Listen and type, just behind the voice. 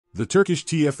The Turkish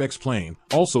TFX plane,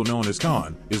 also known as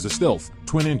KAAN, is a stealth,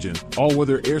 twin-engine,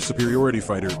 all-weather air superiority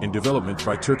fighter in development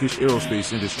by Turkish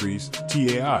Aerospace Industries,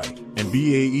 TAI, and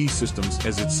BAE Systems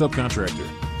as its subcontractor.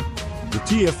 The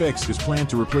TFX is planned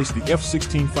to replace the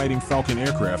F-16 Fighting Falcon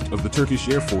aircraft of the Turkish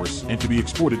Air Force and to be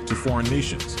exported to foreign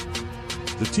nations.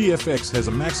 The TFX has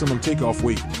a maximum takeoff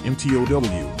weight,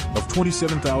 MTOW, of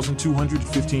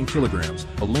 27,215 kilograms,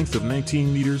 a length of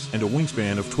 19 meters, and a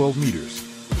wingspan of 12 meters.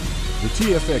 The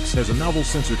TFX has a novel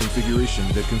sensor configuration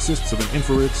that consists of an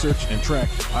infrared search and track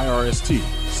 (IRST)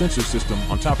 sensor system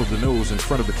on top of the nose in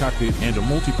front of the cockpit and a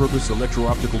multi-purpose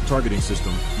electro-optical targeting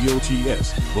system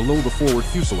 (EOTS) below the forward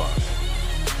fuselage.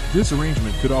 This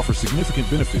arrangement could offer significant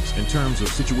benefits in terms of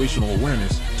situational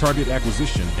awareness, target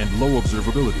acquisition, and low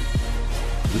observability.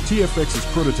 The TFX's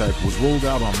prototype was rolled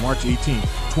out on March 18,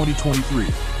 2023,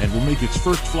 and will make its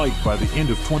first flight by the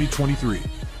end of 2023.